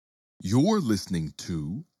You're listening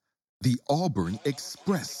to the Auburn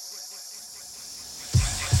Express,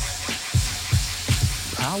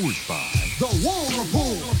 powered by the War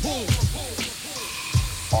Report.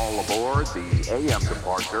 All aboard the AM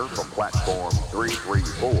departure from platform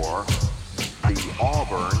 334, the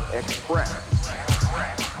Auburn Express.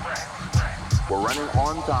 We're running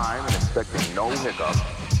on time and expecting no hiccups,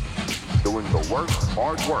 doing the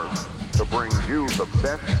hard work to bring you the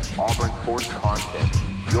best Auburn sports content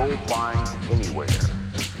you'll find anywhere.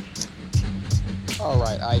 All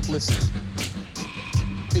right, Ike, listen.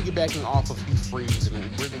 Piggybacking off of Hugh Freeze,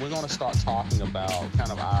 and we're going to start talking about kind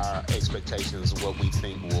of our expectations of what we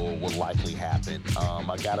think will likely happen.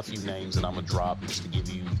 I got a few names that I'm going to drop just to give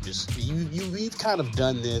you we've kind of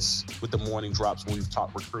done this with the morning drops when we've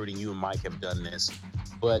talked recruiting. You and Mike have done this,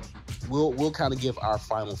 but we'll kind of give our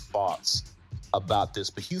final thoughts about this.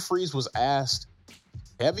 But Hugh Freeze was asked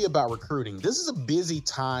heavy about recruiting. This is a busy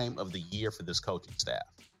time of the year for this coaching staff,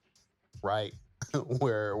 right?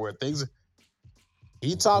 where things.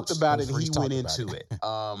 He talked about it and he went into it.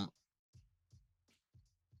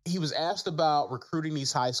 He was asked about recruiting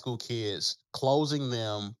these high school kids, closing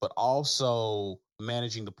them, but also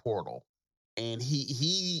managing the portal. And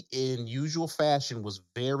he in usual fashion, was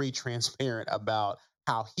very transparent about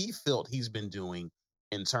how he felt he's been doing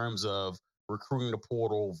in terms of recruiting the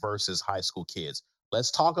portal versus high school kids. Let's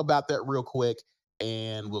talk about that real quick,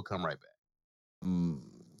 and we'll come right back.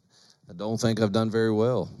 I don't think I've done very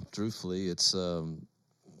well. Truthfully, it's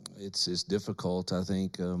difficult. I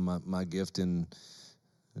think my gift in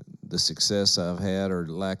the success I've had or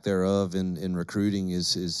lack thereof in recruiting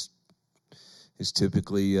is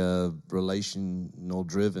typically relational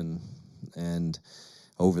driven, and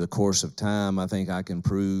over the course of time, I think I can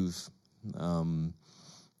prove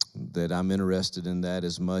that I'm interested in that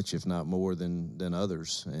as much, if not more, than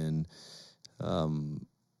others. And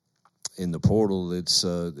in the portal,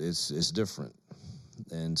 it's different,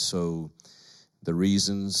 and so the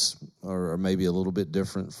reasons are maybe a little bit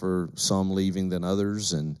different for some leaving than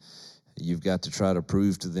others, and you've got to try to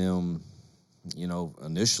prove to them,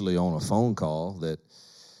 initially on a phone call that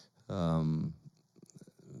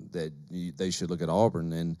they should look at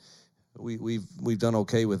Auburn, and we've done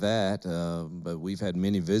okay with that, but we've had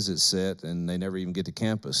many visits set, and they never even get to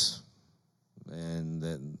campus, and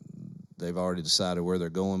that they've already decided where they're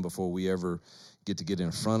going before we ever get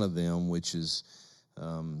in front of them, which is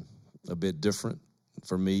a bit different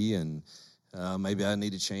for me, and maybe I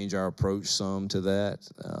need to change our approach some to that.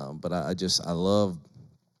 But I love,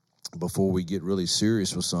 before we get really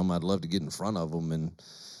serious with some, I'd love to get in front of them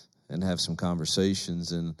and have some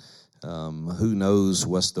conversations. And who knows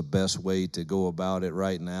what's the best way to go about it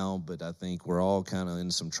right now, but I think we're all kind of in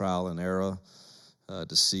some trial and error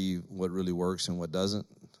to see what really works and what doesn't.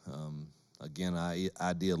 Again,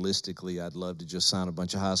 idealistically, I'd love to just sign a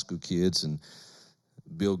bunch of high school kids and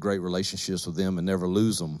build great relationships with them and never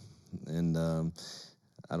lose them. And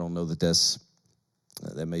I don't know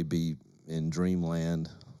that may be in dreamland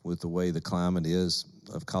with the way the climate is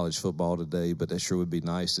of college football today, but that sure would be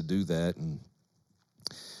nice to do that. And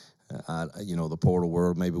the portal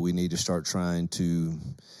world, maybe we need to start trying to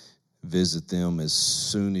visit them as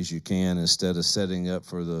soon as you can instead of setting up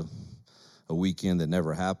for a weekend that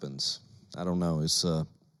never happens. I don't know. It's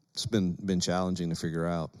been challenging to figure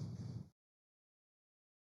out.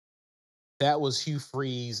 That was Hugh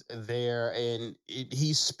Freeze there, and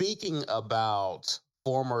he's speaking about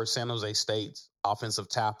former San Jose State offensive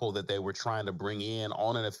tackle that they were trying to bring in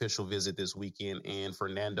on an official visit this weekend, and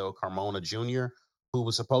Fernando Carmona Jr., who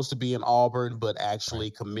was supposed to be in Auburn but actually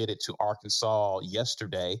committed to Arkansas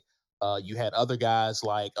yesterday. You had other guys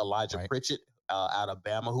like Elijah Pritchett out of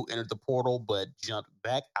Bama who entered the portal but jumped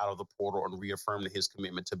back out of the portal and reaffirmed his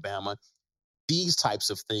commitment to Bama. These types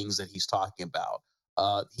of things that he's talking about.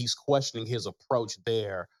 He's questioning his approach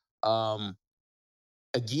there.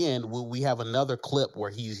 Again, we have another clip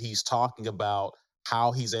where he's talking about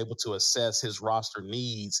how he's able to assess his roster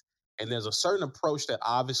needs. And there's a certain approach that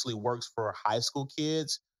obviously works for high school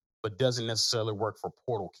kids, but doesn't necessarily work for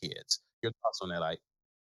portal kids. Your thoughts on that, Ike?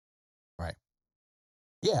 Right.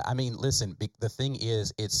 Yeah, I mean, listen, the thing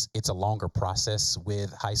is, it's a longer process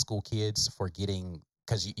with high school kids for getting,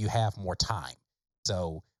 because you have more time.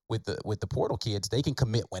 So with the portal kids, they can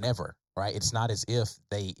commit whenever, right? It's not as if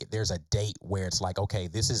there's a date where it's like, okay,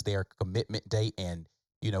 this is their commitment date, and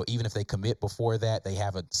even if they commit before that, they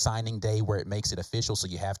have a signing day where it makes it official, so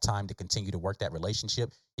you have time to continue to work that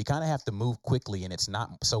relationship. You kind of have to move quickly, and it's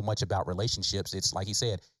not so much about relationships. It's like he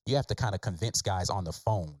said, you have to kind of convince guys on the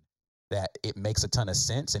phone that it makes a ton of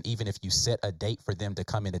sense, and even if you set a date for them to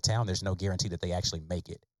come into town, there's no guarantee that they actually make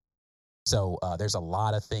it. So there's a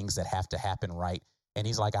lot of things that have to happen right. And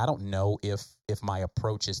he's like, I don't know if my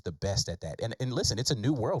approach is the best at that. And listen, it's a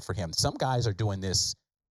new world for him. Some guys are doing this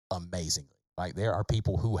amazingly. Like there are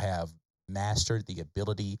people who have mastered the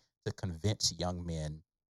ability to convince young men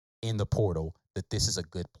in the portal that this is a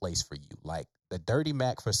good place for you. Like the Dirty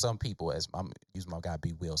Mac for some people, as I'm using my guy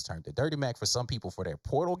B Will's term, the Dirty Mac for some people for their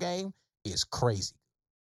portal game is crazy.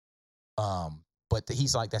 But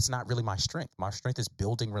he's like, that's not really my strength. My strength is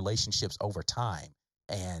building relationships over time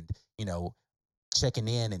and, checking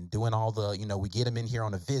in and doing all the, we get him in here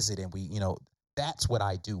on a visit and we, that's what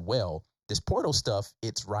I do well. This portal stuff,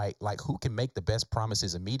 it's right. Like who can make the best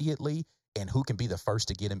promises immediately and who can be the first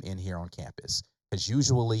to get him in here on campus. Because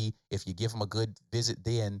usually if you give them a good visit,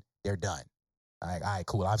 then they're done. Like, all right,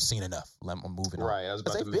 cool. I've seen enough. I'm moving on. Right. I was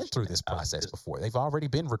about Because to they've been mention through this process before. They've already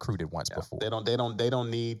been recruited once before. They don't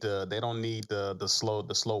need the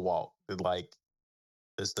slow walk. They're like,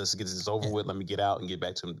 let's get this over with. Let me get out and get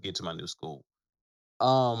to my new school.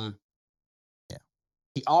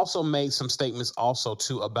 He also made some statements also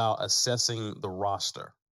too about assessing the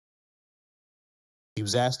roster. He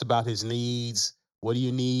was asked about his needs. What do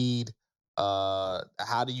you need? How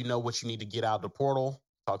do you know what you need to get out of the portal?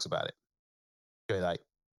 Talks about it. Okay, like,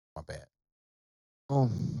 my bad. Well,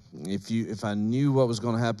 if I knew what was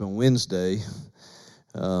going to happen Wednesday,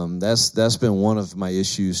 that's been one of my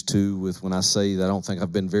issues too. With when I say that I don't think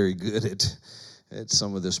I've been very good at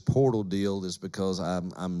some of this portal deal, is because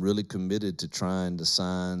I'm really committed to trying to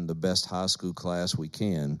sign the best high school class we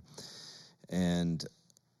can, and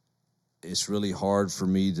it's really hard for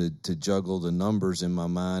me to juggle the numbers in my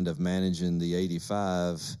mind of managing the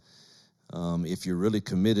 85. If you're really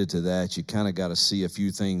committed to that, you kind of got to see a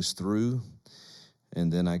few things through.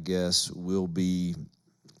 And then I guess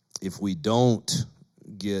if we don't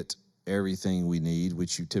get everything we need,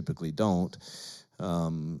 which you typically don't,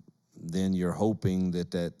 then you're hoping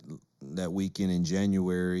that weekend in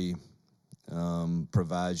January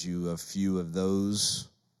provides you a few of those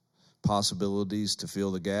possibilities to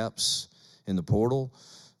fill the gaps in the portal,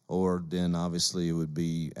 or then obviously it would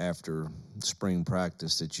be after spring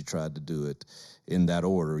practice that you tried to do it in that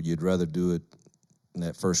order. You'd rather do it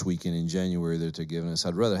that first weekend in January that they're giving us.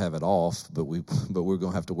 I'd rather have it off, but we're going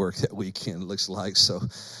to have to work that weekend, it looks like. So,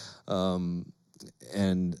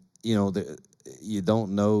 and you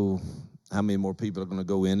don't know how many more people are going to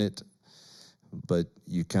go in it, but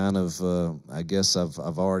you kind of, I guess I've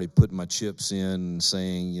already put my chips in,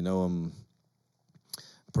 saying, I'm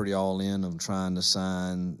pretty all in. I'm trying to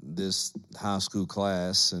sign this high school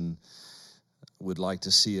class and would like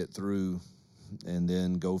to see it through and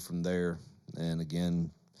then go from there. And again,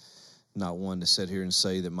 not one to sit here and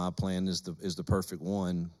say that my plan is the perfect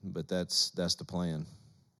one, but that's the plan.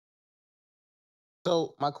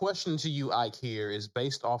 So my question to you, Ike, here is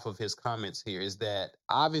based off of his comments here, is that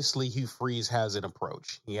obviously Hugh Freeze has an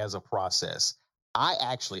approach. He has a process. I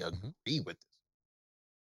actually agree with this.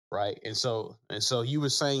 Right. And so you were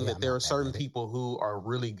saying that there are certain people who are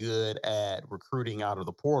really good at recruiting out of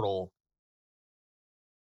the portal.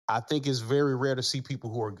 I think it's very rare to see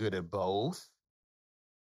people who are good at both.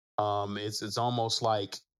 It's almost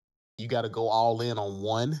like you got to go all in on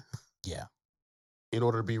one. Yeah. In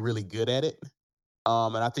order to be really good at it.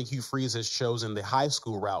 And I think Hugh Freeze has chosen the high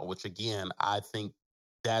school route, which again, I think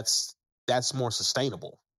that's more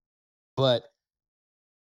sustainable. But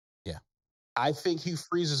yeah, I think Hugh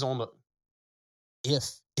Freeze is on the.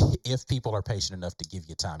 If people are patient enough to give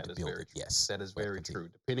you time to build it, yes, that is very true.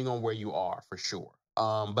 Depending on where you are, for sure.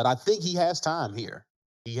 But I think he has time here.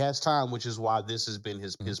 He has time, which is why this has been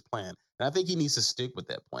his plan, and I think he needs to stick with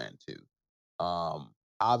that plan too.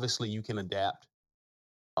 Obviously, you can adapt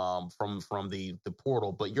from the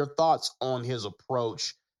portal, but your thoughts on his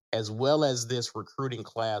approach as well as this recruiting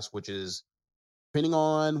class, which is, depending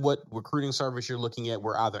on what recruiting service you're looking at,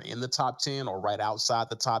 we're either in the top 10 or right outside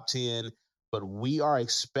the top 10, but we are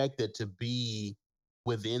expected to be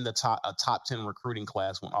within a top 10 recruiting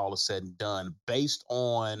class when all is said and done, based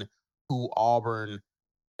on who Auburn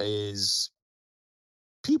is.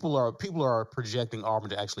 People are projecting Auburn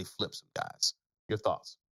to actually flip some guys. Your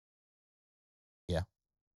thoughts?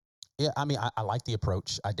 Yeah, I mean, I like the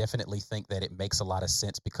approach. I definitely think that it makes a lot of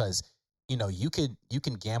sense because, you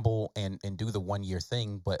can gamble and do the 1 year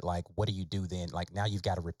thing, but like, what do you do then? Like now you've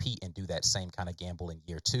got to repeat and do that same kind of gamble in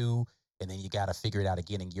year 2, and then you got to figure it out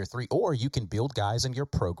again in year 3, or you can build guys in your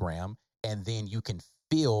program and then you can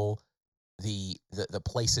fill the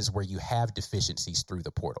places where you have deficiencies through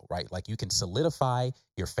the portal, right? Like you can solidify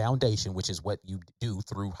your foundation, which is what you do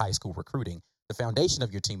through high school recruiting. The foundation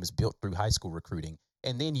of your team is built through high school recruiting.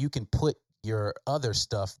 And then you can put your other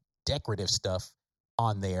stuff, decorative stuff,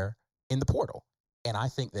 on there in the portal. And I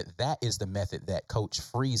think that that is the method that Coach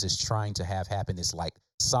Freeze is trying to have happen, is like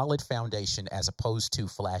solid foundation as opposed to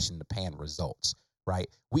flash in the pan results, right?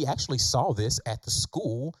 We actually saw this at the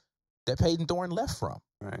school that Peyton Thorne left from,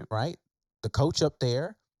 right? The coach up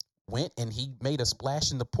there went and he made a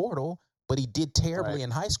splash in the portal, but he did terribly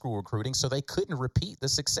in high school recruiting, so they couldn't repeat the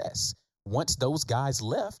success. Once those guys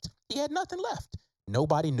left, he had nothing left.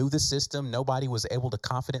 Nobody knew the system. Nobody was able to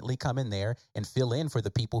confidently come in there and fill in for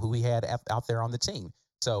the people who he had out there on the team.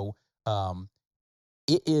 So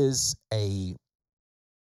it is a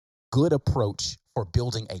good approach for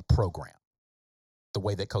building a program, the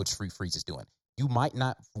way that Coach Freeze is doing. You might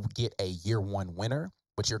not get a year one winner,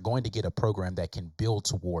 but you're going to get a program that can build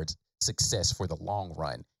towards success for the long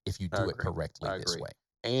run if you do it correctly this way.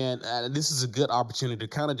 And this is a good opportunity to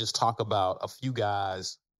kind of just talk about a few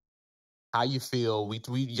guys. How you feel?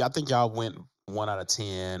 I think y'all went 1 out of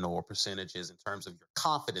 10 or percentages in terms of your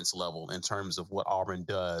confidence level in terms of what Auburn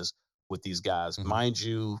does with these guys. Mm-hmm. Mind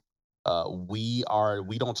you, we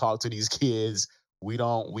don't talk to these kids. We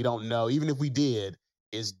don't know. Even if we did,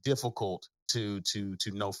 it's difficult to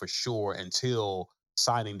know for sure until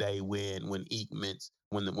signing day when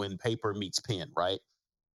paper meets pen, right?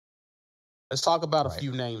 Let's talk about a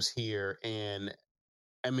few names here. And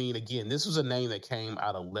I mean, again, this was a name that came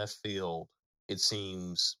out of left field, it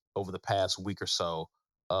seems, over the past week or so.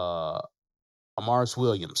 Amaris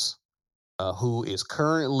Williams, who is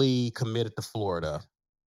currently committed to Florida,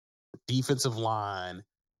 defensive line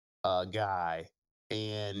guy.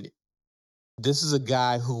 And this is a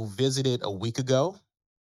guy who visited about a week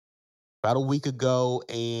ago,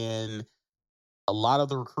 and a lot of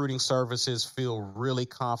the recruiting services feel really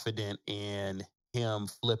confident in him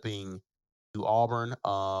flipping to Auburn.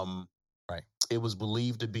 It was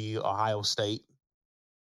believed to be Ohio State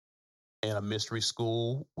and a mystery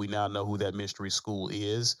school. We now know who that mystery school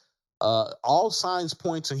is. All signs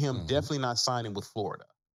point to him definitely not signing with Florida.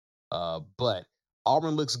 But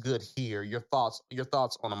Auburn looks good here. Your thoughts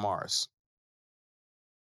on Amaris?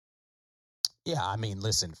 Yeah, I mean,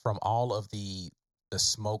 listen, from all of the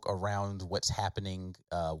smoke around what's happening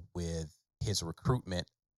with his recruitment,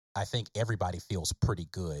 I think everybody feels pretty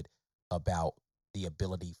good about the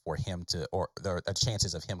ability for him to, or the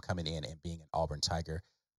chances of him coming in and being an Auburn Tiger.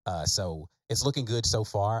 So it's looking good so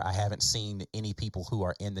far. I haven't seen any people who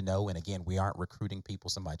are in the know. And again, we aren't recruiting people.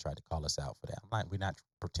 Somebody tried to call us out for that. We're not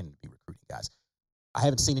pretending to be recruiting guys. I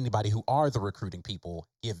haven't seen anybody who are the recruiting people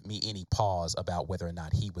give me any pause about whether or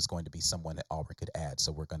not he was going to be someone that Auburn could add.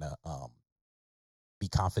 So we're going to be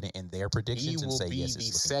confident in their predictions and say, yes,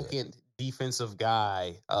 it's the second defensive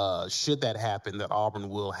guy, should that happen, that Auburn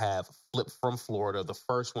will have flipped from Florida. The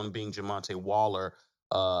first one being Jamonte Waller,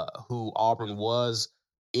 who Auburn was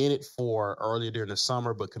in it for earlier during the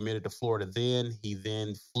summer, but committed to Florida then. He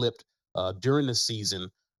then flipped during the season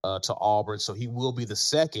to Auburn. So he will be the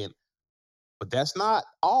second. But that's not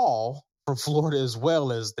all from Florida, as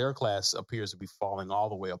well, as their class appears to be falling all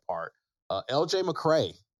the way apart. LJ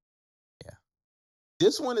McCray. Yeah.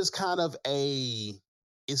 This one is kind of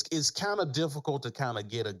it's kind of difficult to kind of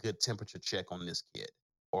get a good temperature check on this kid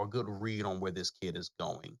or a good read on where this kid is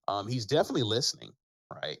going. He's definitely listening,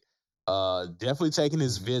 right? Definitely taking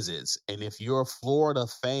his visits. And if you're a Florida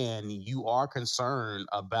fan, you are concerned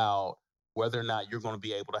about whether or not you're going to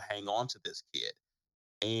be able to hang on to this kid.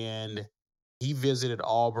 And he visited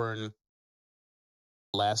Auburn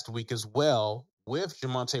last week as well, with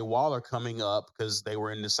Jamonte Waller coming up because they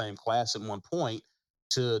were in the same class at one point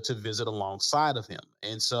to visit alongside of him.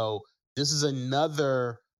 And so this is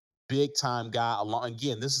another big time guy.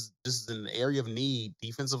 Again, this is an area of need,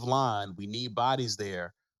 defensive line. We need bodies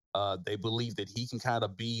there. They believe that he can kind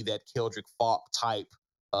of be that Keldrick Falk type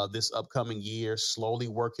this upcoming year, slowly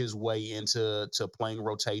work his way into playing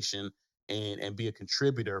rotation and be a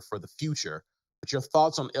contributor for the future. But your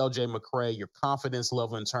thoughts on LJ McCray, your confidence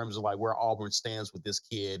level in terms of like where Auburn stands with this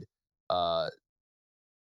kid. What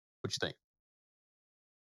you think?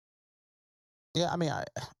 Yeah, I mean,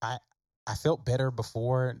 I felt better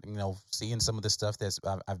before, seeing some of the stuff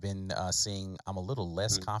that I've been seeing. I'm a little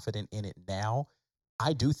less confident in it now.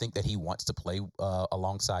 I do think that he wants to play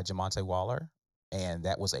alongside Jamonte Waller, and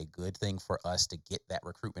that was a good thing for us to get that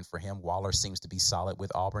recruitment for him. Waller seems to be solid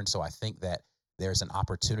with Auburn, so I think that there's an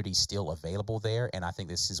opportunity still available there, and I think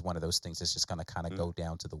this is one of those things that's just going to kind of go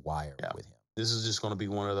down to the wire with him. This is just going to be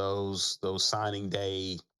one of those signing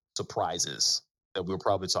day surprises that we'll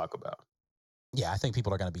probably talk about. Yeah, I think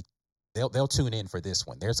people are going to be they'll tune in for this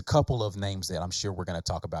one. There's a couple of names that I'm sure we're going to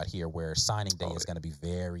talk about here where signing day is going to be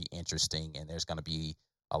very interesting, and there's going to be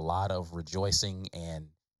a lot of rejoicing and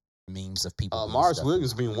memes of people being Morris stuck.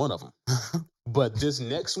 Williams being one of them. But this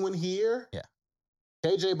next one here, Yeah.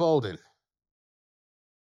 KJ Bolden.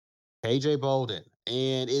 KJ Bolden.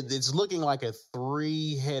 And it's looking like a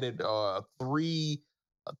three-headed,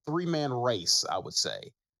 three-man race, I would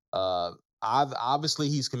say. Obviously,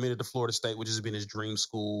 he's committed to Florida State, which has been his dream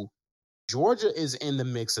school. Georgia is in the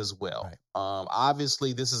mix as well. Right.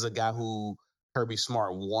 Obviously, this is a guy who Kirby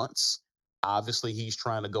Smart wants. Obviously, he's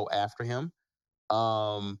trying to go after him.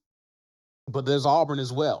 But there's Auburn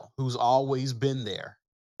as well, who's always been there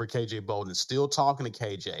for KJ Bolden. Still talking to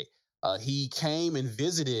KJ. He came and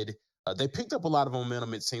visited. They picked up a lot of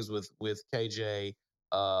momentum, it seems, with KJ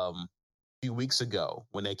a few weeks ago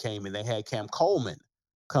when they came and they had Cam Coleman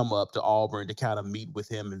come up to Auburn to kind of meet with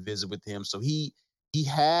him and visit with him. So he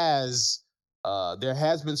has there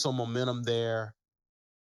has been some momentum there.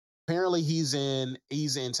 Apparently he's in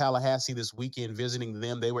Tallahassee this weekend visiting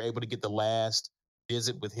them. They were able to get the last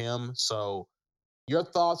visit with him. So your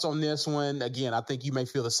thoughts on this one? Again, I think you may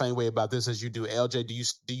feel the same way about this as you do. LJ,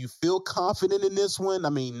 do you feel confident in this one? I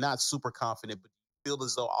mean, not super confident, but you feel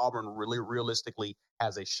as though Auburn really realistically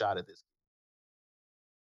has a shot at this?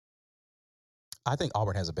 I think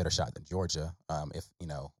Auburn has a better shot than Georgia.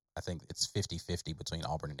 I think it's 50-50 between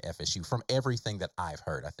Auburn and FSU. From everything that I've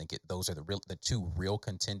heard, I think those are the two real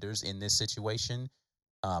contenders in this situation.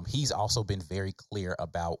 He's also been very clear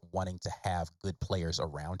about wanting to have good players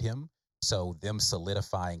around him. So them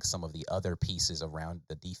solidifying some of the other pieces around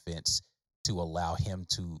the defense to allow him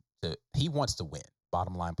to he wants to win.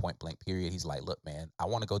 Bottom line, point blank, period. He's like, look, man, I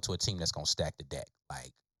want to go to a team that's going to stack the deck.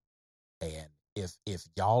 And if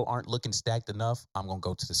y'all aren't looking stacked enough, I'm going to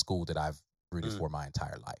go to the school that I've rooted for my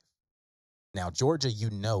entire life. Now, Georgia,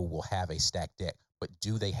 will have a stacked deck, but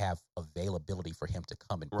do they have availability for him to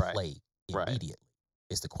come and play immediately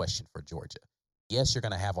is the question for Georgia. Yes, you're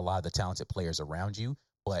going to have a lot of the talented players around you,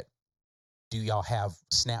 but do y'all have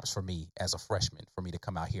snaps for me as a freshman for me to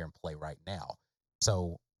come out here and play right now?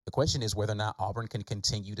 So the question is whether or not Auburn can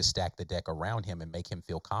continue to stack the deck around him and make him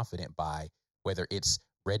feel confident by whether it's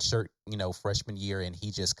redshirt, freshman year and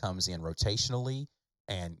he just comes in rotationally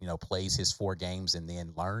and, plays his 4 games and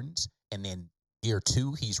then learns. And then year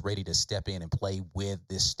 2, he's ready to step in and play with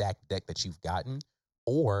this stacked deck that you've gotten.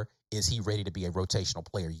 Or is he ready to be a rotational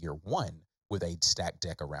player year 1 with a stacked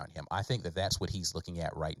deck around him? I think that that's what he's looking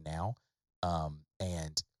at right now.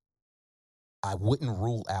 And I wouldn't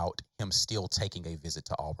rule out him still taking a visit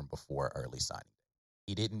to Auburn before early signing.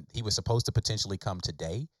 He was supposed to potentially come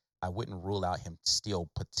today. I wouldn't rule out him still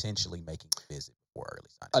potentially making a visit before early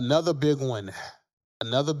signing.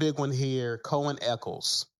 Another big one here, Cohen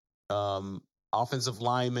Eccles, offensive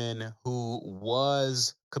lineman who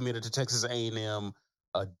was committed to Texas A&M,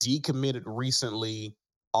 decommitted recently.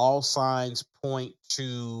 All signs point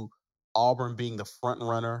to Auburn being the front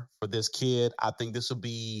runner for this kid. I think this will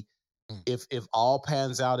be, if all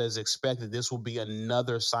pans out as expected, this will be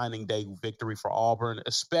another signing day victory for Auburn,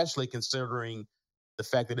 especially considering the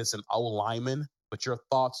fact that it's an O lineman. But your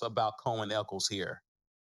thoughts about Cohen Eccles here?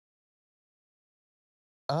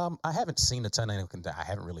 I haven't seen a ton of him. I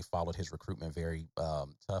haven't really followed his recruitment very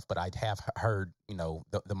tough, but I have heard,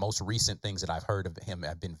 the most recent things that I've heard of him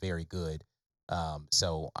have been very good.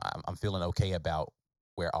 So I'm feeling okay about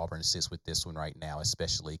where Auburn sits with this one right now,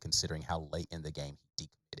 especially considering how late in the game he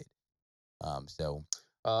decommitted.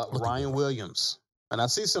 Ryan Williams, and I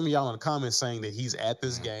see some of y'all in the comments saying that he's at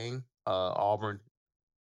this game. Auburn.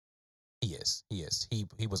 He is.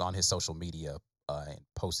 He was on his social media and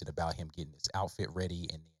posted about him getting his outfit ready,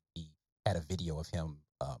 and then he had a video of him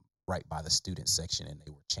right by the student section, and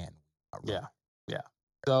they were chanting. Yeah.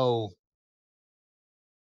 So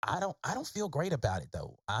I don't feel great about it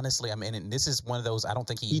though. Honestly, I mean, and this is one of those. I don't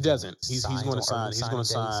think he doesn't. He's going to sign. He's going to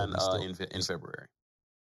sign in February.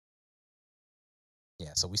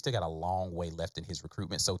 Yeah, so we still got a long way left in his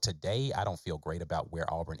recruitment. So today, I don't feel great about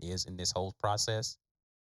where Auburn is in this whole process.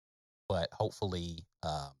 But hopefully,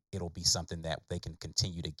 it'll be something that they can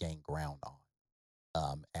continue to gain ground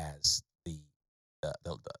on as the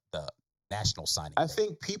national signing. I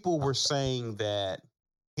think people were saying that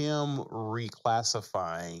him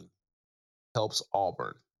reclassifying helps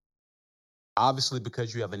Auburn. Obviously,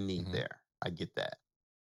 because you have a need there. I get that.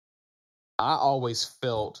 I always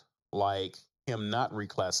felt like him not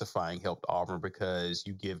reclassifying helped Auburn because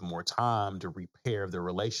you give more time to repair the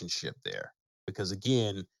relationship there. Because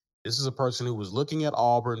again, this is a person who was looking at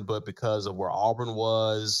Auburn, but because of where Auburn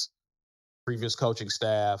was, previous coaching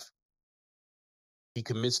staff, he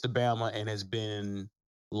commits to Bama and has been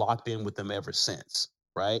locked in with them ever since,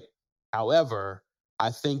 right? However,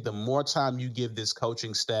 I think the more time you give this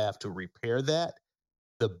coaching staff to repair that,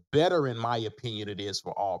 the better, in my opinion, it is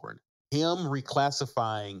for Auburn. Him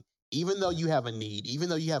reclassifying, even though you have a need, even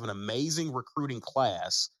though you have an amazing recruiting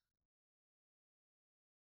class,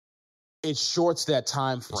 it shorts that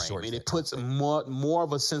time frame, and it puts more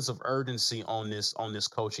of a sense of urgency on this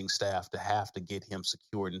coaching staff to have to get him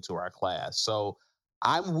secured into our class. So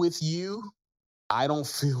I'm with you. I don't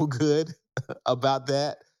feel good about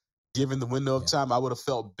that. Given the window of time, I would have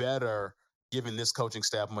felt better given this coaching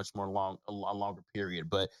staff a longer period.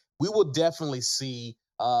 But we will definitely see.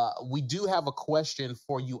 We do have a question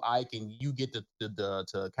for you, Ike, and you get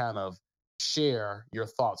to kind of share your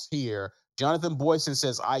thoughts here. Jonathan Boyson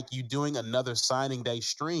says, Ike, you doing another signing day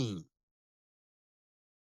stream?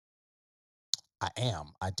 I am.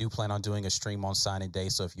 I do plan on doing a stream on signing day.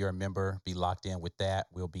 So if you're a member, be locked in with that.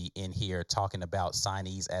 We'll be in here talking about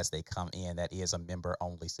signees as they come in. That is a member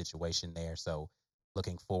only situation there. So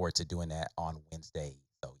looking forward to doing that on Wednesday.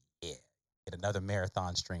 So yeah, get another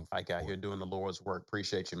marathon stream. Ike out here doing the Lord's work.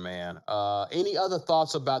 Appreciate you, man. Any other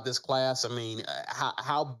thoughts about this class? I mean,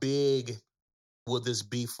 how big will this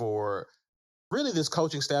be for really this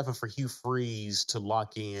coaching staff and for Hugh Freeze to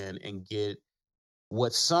lock in and get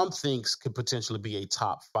what some thinks could potentially be a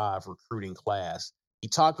top 5 recruiting class? He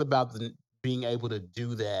talked about being able to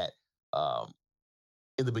do that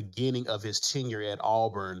in the beginning of his tenure at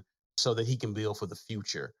Auburn so that he can build for the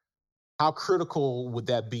future. How critical would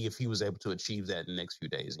that be if he was able to achieve that in the next few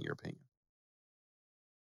days, in your opinion?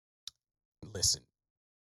 Listen,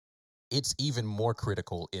 it's even more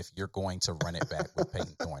critical if you're going to run it back with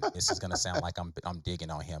Peyton Thorne. This is going to sound like I'm digging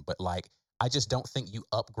on him, but like, I just don't think you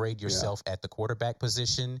upgrade yourself at the quarterback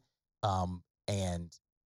position and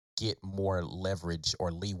get more leverage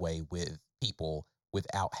or leeway with people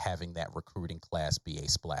without having that recruiting class be a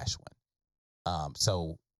splash one.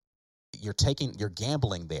 So you're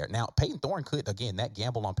gambling there. Now, Peyton Thorne that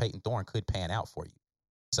gamble on Peyton Thorne could pan out for you.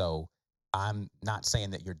 So I'm not saying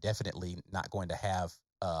that you're definitely not going to have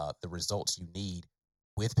the results you need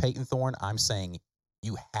with Peyton Thorne. I'm saying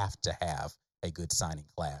you have to have a good signing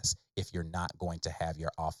class if you're not going to have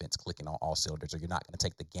your offense clicking on all cylinders, or you're not going to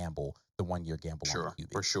take the 1-year gamble on the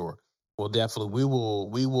QB. For sure. Well, definitely,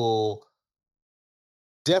 we will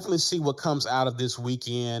definitely see what comes out of this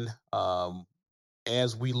weekend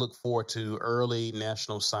as we look forward to early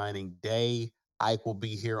National Signing Day. Ike will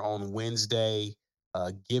be here on Wednesday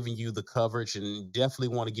giving you the coverage, and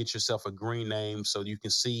definitely want to get yourself a green name so you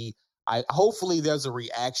can see. Hopefully there's a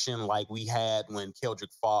reaction like we had when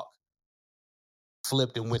Keldrick Falk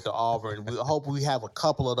flipped and went to Auburn. We hope we have a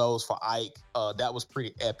couple of those for Ike. That was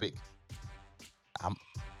pretty epic.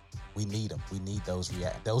 We need them. We need those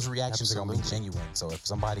reactions. Those reactions are going to be genuine. So if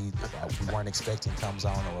somebody we weren't expecting comes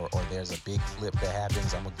on, or there's a big flip that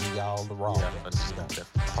happens, I'm going to give y'all the raw. Yeah,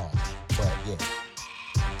 But yeah.